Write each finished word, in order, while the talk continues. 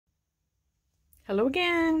Hello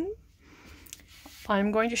again.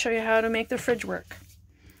 I'm going to show you how to make the fridge work.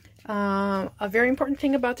 A very important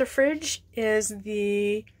thing about the fridge is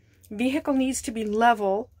the vehicle needs to be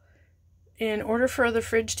level in order for the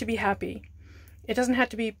fridge to be happy. It doesn't have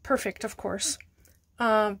to be perfect, of course,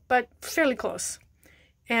 but fairly close.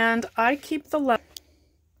 And I keep the level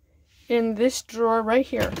in this drawer right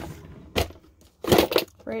here,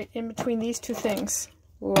 right in between these two things.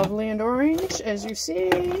 Lovely and orange, as you see.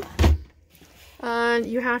 And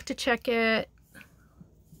you have to check it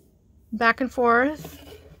back and forth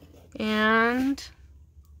and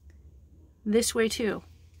this way too.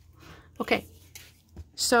 Okay,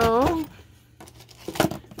 so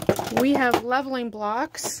we have leveling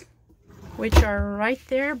blocks which are right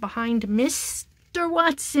there behind Mr.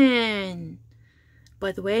 Watson.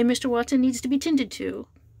 By the way, Mr. Watson needs to be tended to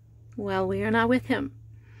while we are not with him.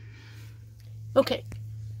 Okay,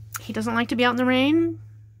 he doesn't like to be out in the rain.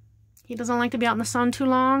 He doesn't like to be out in the sun too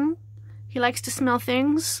long. He likes to smell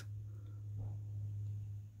things.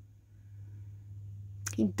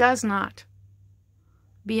 He does not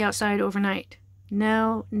be outside overnight.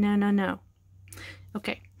 No, no, no, no.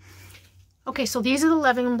 Okay. Okay, so these are the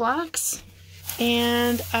leveling blocks.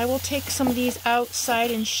 And I will take some of these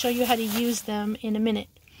outside and show you how to use them in a minute.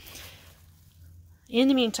 In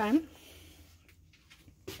the meantime,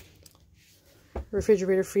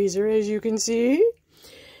 refrigerator, freezer, as you can see.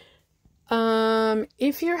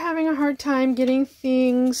 If you're having a hard time getting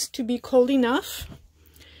things to be cold enough,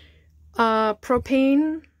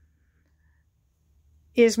 propane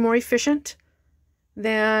is more efficient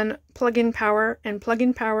than plug-in power, and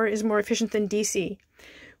plug-in power is more efficient than DC.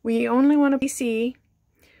 We only want to DC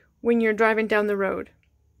when you're driving down the road.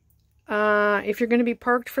 If you're going to be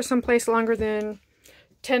parked for some place longer than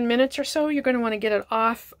 10 minutes or so, you're going to want to get it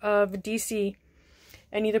off of DC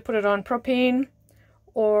and either put it on propane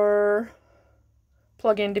or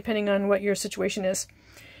plug-in, depending on what your situation is.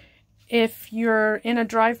 If you're in a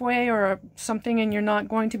driveway or something and you're not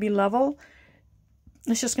going to be level,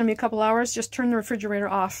 it's just going to be a couple hours, just turn the refrigerator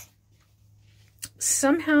off.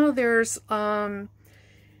 Somehow there's, the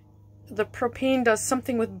propane does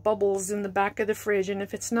something with bubbles in the back of the fridge, and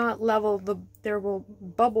if it's not level,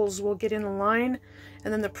 bubbles will get in the line,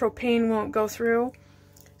 and then the propane won't go through.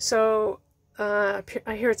 So I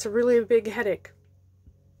hear it's a really big headache.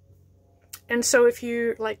 And so if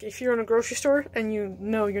you're in a grocery store and you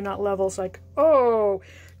know you're not level, it's like, oh,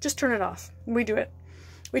 just turn it off. We do it.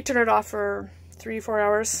 We turn it off for 3-4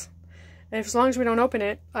 hours. And as long as we don't open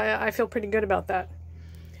it, I feel pretty good about that.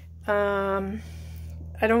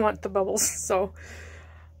 I don't want the bubbles, so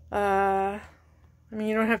I mean,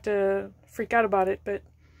 you don't have to freak out about it, but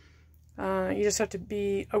you just have to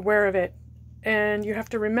be aware of it. And you have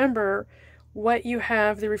to remember what you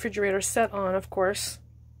have the refrigerator set on, of course.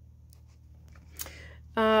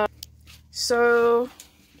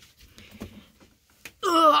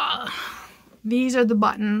 These are the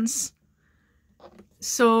buttons.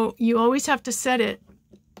 So you always have to set it.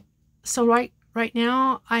 So right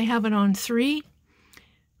now I have it on 3.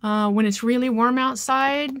 When it's really warm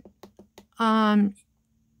outside,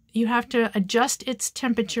 you have to adjust its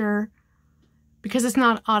temperature because it's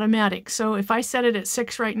not automatic. So if I set it at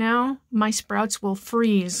 6 right now, my sprouts will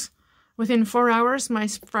freeze. Within 4 hours, my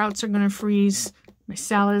sprouts are going to freeze. My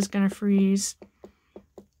salad is going to freeze.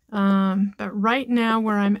 But right now,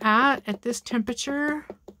 where I'm at this temperature,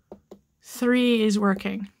 3 is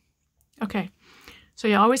working. Okay, so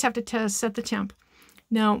you always have to set the temp.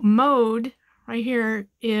 Now, mode right here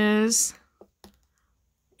is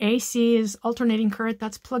AC is alternating current.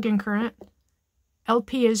 That's plug-in current.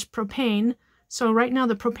 LP is propane. So right now,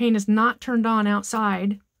 the propane is not turned on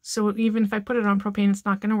outside. So even if I put it on propane, it's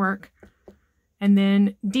not going to work. And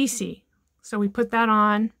then DC. So we put that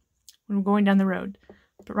on when we're going down the road.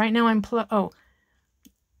 But right now I'm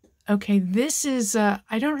okay, this is, I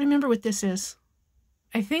don't remember what this is.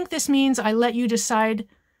 I think this means I let you decide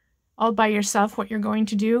all by yourself what you're going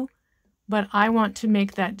to do, but I want to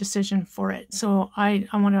make that decision for it. So I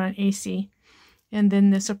want it on AC. And then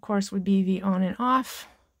this, of course, would be the on and off.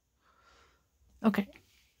 Okay,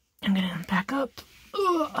 I'm going to back up.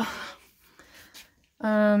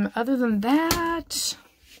 Other than that,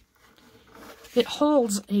 it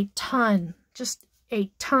holds a ton, just a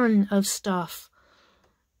ton of stuff.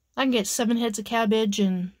 I can get 7 heads of cabbage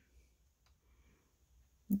and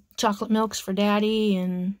chocolate milks for Daddy,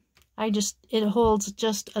 and it holds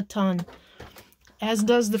just a ton, as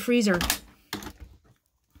does the freezer.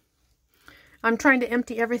 I'm trying to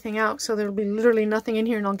empty everything out so there'll be literally nothing in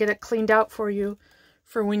here, and I'll get it cleaned out for you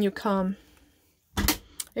for when you come.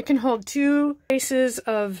 It can hold 2 cases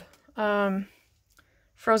of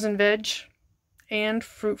frozen veg and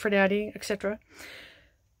fruit for Daddy, etc.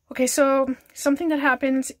 Okay, so something that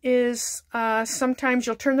happens is sometimes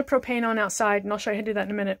you'll turn the propane on outside, and I'll show you how to do that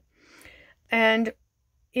in a minute. And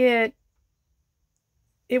it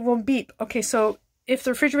will beep. Okay, so if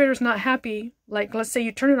the refrigerator is not happy, like let's say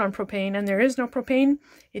you turn it on propane and there is no propane,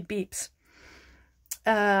 it beeps.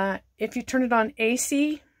 If you turn it on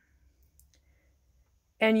AC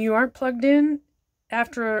and you aren't plugged in,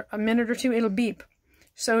 after a minute or two, it'll beep.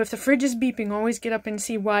 So if the fridge is beeping, always get up and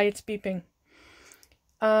see why it's beeping.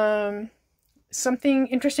 Something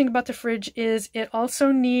interesting about the fridge is it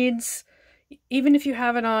also needs, even if you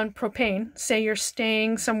have it on propane, say you're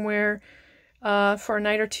staying somewhere for a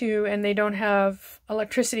night or two and they don't have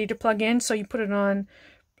electricity to plug in, so you put it on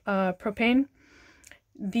propane.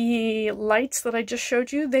 The lights that I just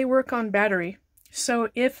showed you, they work on battery. So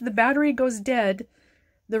if the battery goes dead,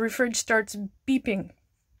 the fridge starts beeping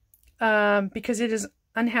because it is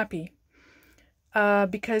unhappy.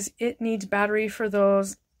 Because it needs battery for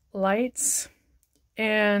those lights.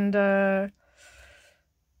 And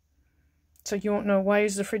so you won't know why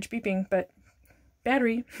is the fridge beeping, but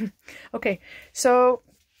battery. Okay, so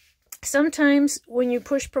sometimes when you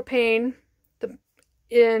push propane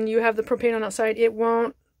and you have the propane on outside,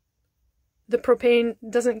 the propane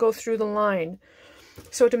doesn't go through the line.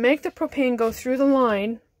 So to make the propane go through the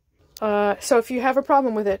line, so if you have a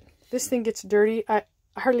problem with it, this thing gets dirty. I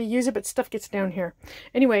hardly use it, but stuff gets down here.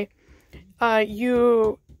 Anyway,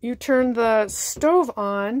 you turn the stove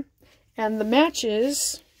on, and the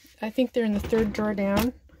matches, I think they're in the third drawer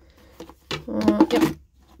down. Yep.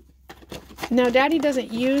 Now, Daddy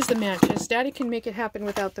doesn't use the matches. Daddy can make it happen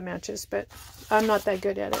without the matches, but I'm not that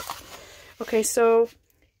good at it. Okay, so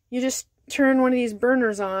you just turn one of these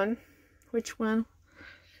burners on. Which one?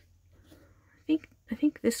 I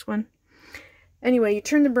think this one. Anyway, you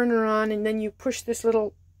turn the burner on, and then you push this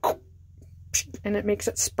little, and it makes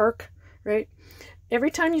it spark, right? Every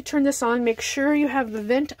time you turn this on, make sure you have the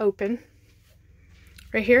vent open,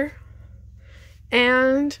 right here,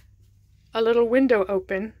 and a little window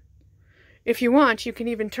open. If you want, you can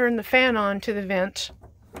even turn the fan on to the vent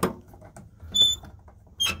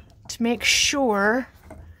to make sure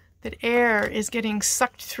that air is getting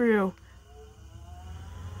sucked through.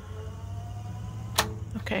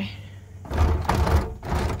 Okay.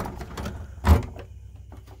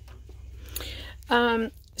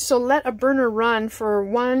 So let a burner run for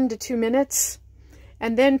 1 to 2 minutes,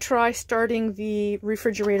 and then try starting the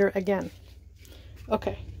refrigerator again.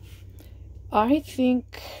 Okay. I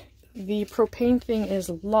think the propane thing is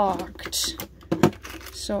locked.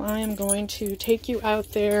 So I am going to take you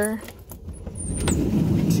out there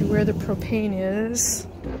to where the propane is,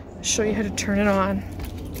 show you how to turn it on.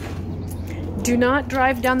 Do not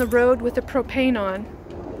drive down the road with the propane on.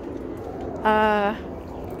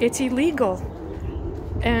 It's illegal.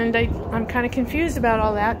 And I'm kind of confused about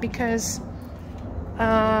all that because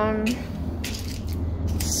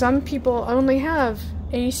some people only have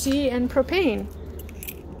AC and propane.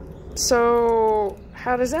 So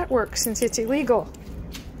how does that work since it's illegal?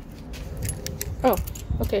 Oh,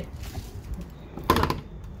 okay.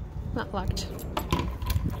 Not locked.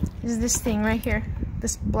 Is this thing right here.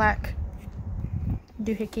 This black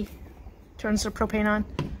doohickey turns the propane on.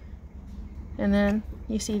 And then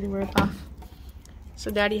you see the word off. So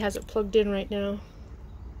Daddy has it plugged in right now.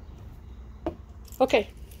 Okay.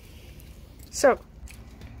 So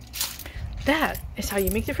that is how you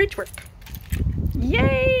make the fridge work.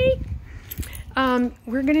 Yay!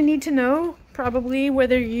 We're going to need to know probably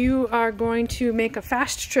whether you are going to make a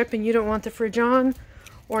fast trip and you don't want the fridge on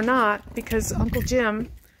or not, because Uncle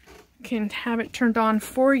Jim can have it turned on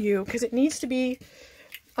for you, because it needs to be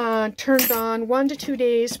turned on 1 to 2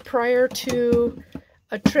 days prior to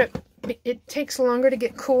a trip. It takes longer to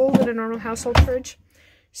get cool than a normal household fridge.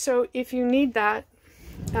 So if you need that,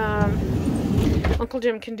 Uncle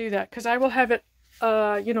Jim can do that, because I will have it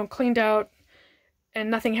you know, cleaned out and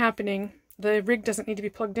nothing happening. The rig doesn't need to be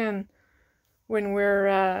plugged in when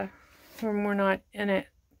we're not in it.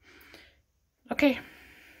 Okay.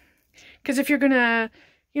 Because if you're gonna,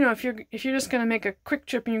 you know, if you're just gonna make a quick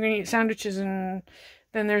trip and you're gonna eat sandwiches, and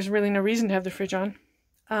then there's really no reason to have the fridge on.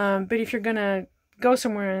 But if you're gonna go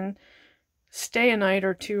somewhere and stay a night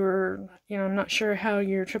or two, or, you know, I'm not sure how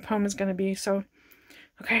your trip home is gonna be. So,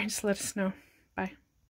 okay, just let us know.